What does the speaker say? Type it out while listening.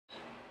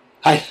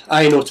Hi,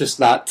 I noticed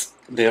that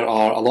there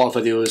are a lot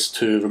of videos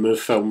to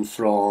remove film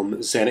from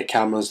Zenit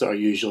cameras that are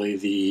usually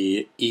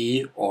the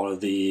E or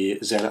the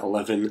Zenit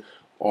 11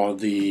 or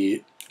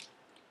the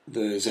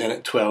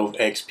Zenit 12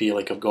 XP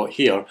like I've got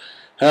here.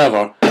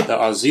 However, there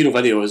are zero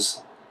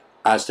videos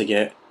as to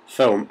get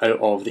film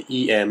out of the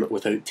EM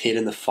without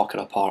tearing the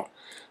fucker apart.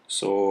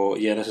 So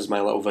yeah, this is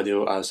my little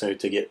video as how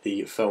to get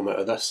the film out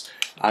of this.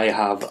 I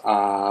have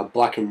a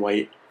black and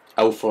white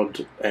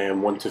Alfred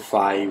 1 to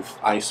 5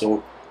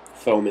 ISO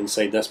film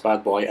inside this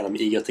bad boy, and I'm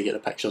eager to get the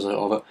pictures out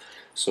of it.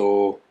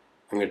 So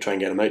I'm going to try and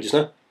get them out just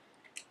now.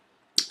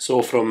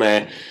 So from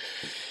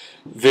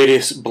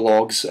various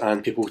blogs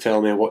and people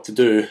telling me what to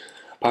do,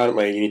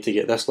 apparently you need to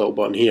get this little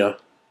button here.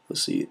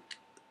 Let's see,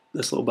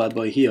 this little bad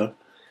boy here.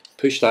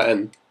 Push that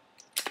in,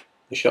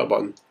 the shutter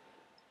button,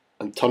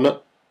 and turn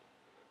it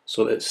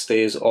so that it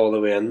stays all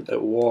the way in.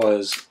 It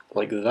was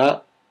like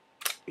that.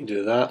 You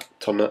do that,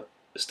 turn it,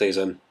 it stays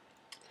in.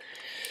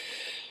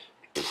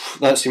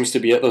 That seems to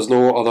be it. There's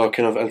no other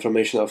kind of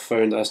information that I've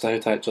found as to how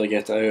to actually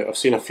get it out. I've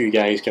seen a few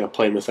guys kind of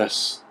playing with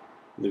this.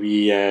 The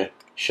wee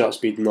shutter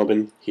speed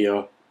nubbin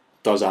here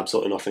does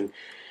absolutely nothing.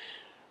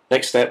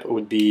 Next step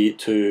would be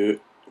to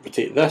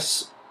rotate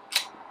this,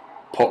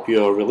 pop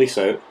your release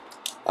out,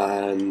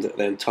 and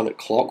then turn it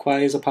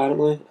clockwise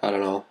apparently. I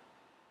don't know.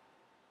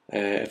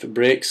 If it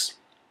breaks,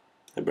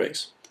 it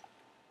breaks.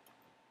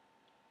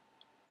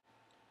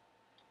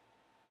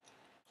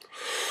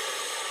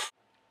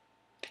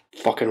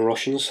 Fucking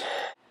Russians.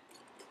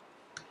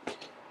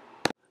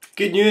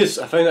 Good news,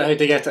 I found out how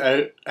to get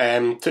it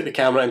out. Took the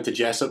camera into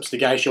Jessup's. The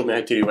guy showed me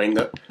how to rewind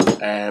it,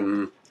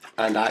 and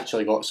I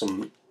actually got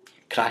some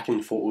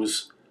cracking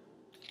photos.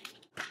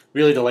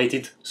 Really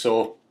delighted,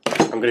 so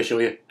I'm going to show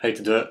you how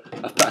to do it.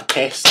 I've put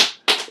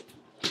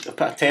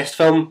a test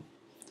film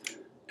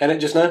in it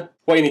just now.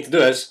 What you need to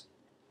do is,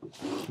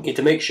 you need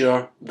to make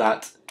sure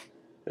that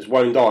it's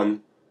wound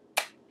on,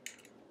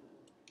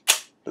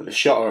 that the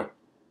shutter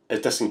is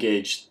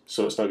disengaged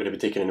so it's not going to be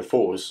taking any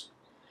photos,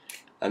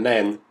 and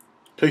then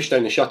push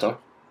down the shutter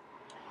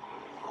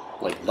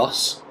like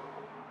thus,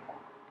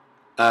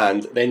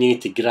 and then you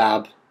need to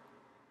grab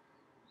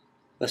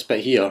this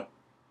bit here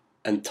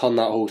and turn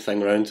that whole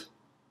thing around.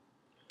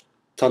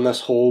 Turn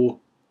this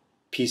whole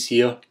piece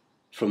here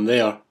from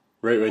there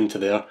right round to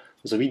there.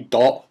 There's a wee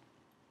dot.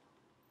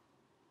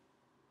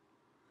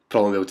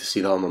 Probably be able to see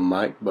that on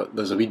my Mac, but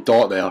there's a wee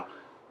dot there.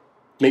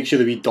 Make sure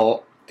the wee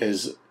dot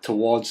is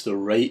towards the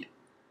right,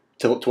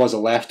 towards the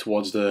left,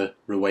 towards the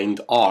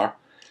rewind R.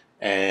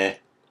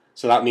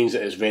 So that means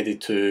it is ready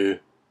to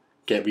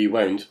get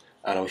rewound,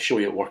 and I'll show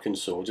you it working.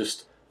 So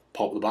just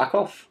pop the back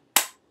off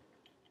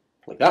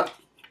like that,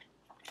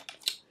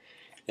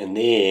 and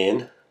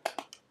then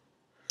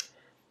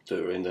do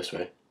it around this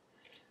way.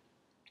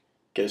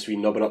 Get this wee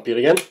nubbin up here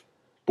again.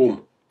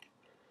 Boom.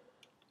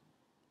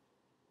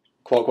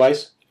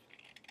 Clockwise.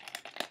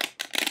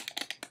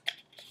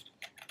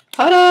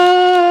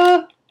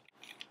 Ta-da!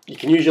 You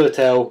can usually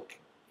tell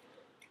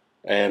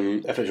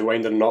if it's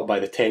rewinded or not by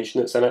the tension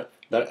that's in it.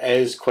 There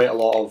is quite a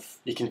lot of,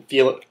 you can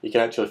feel it, you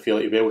can actually feel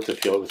it, you'll be able to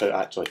feel it without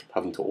actually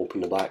having to open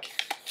the back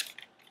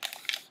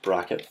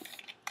bracket.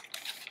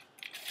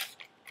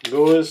 It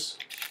goes,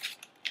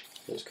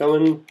 it's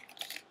coming.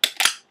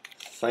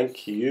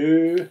 Thank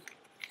you,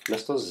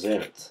 Mr.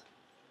 Zenit.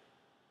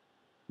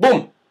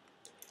 Boom!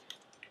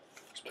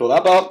 Just pull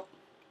that up,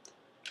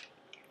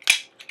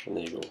 and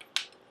there you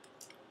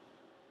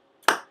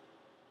go.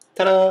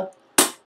 Ta-da!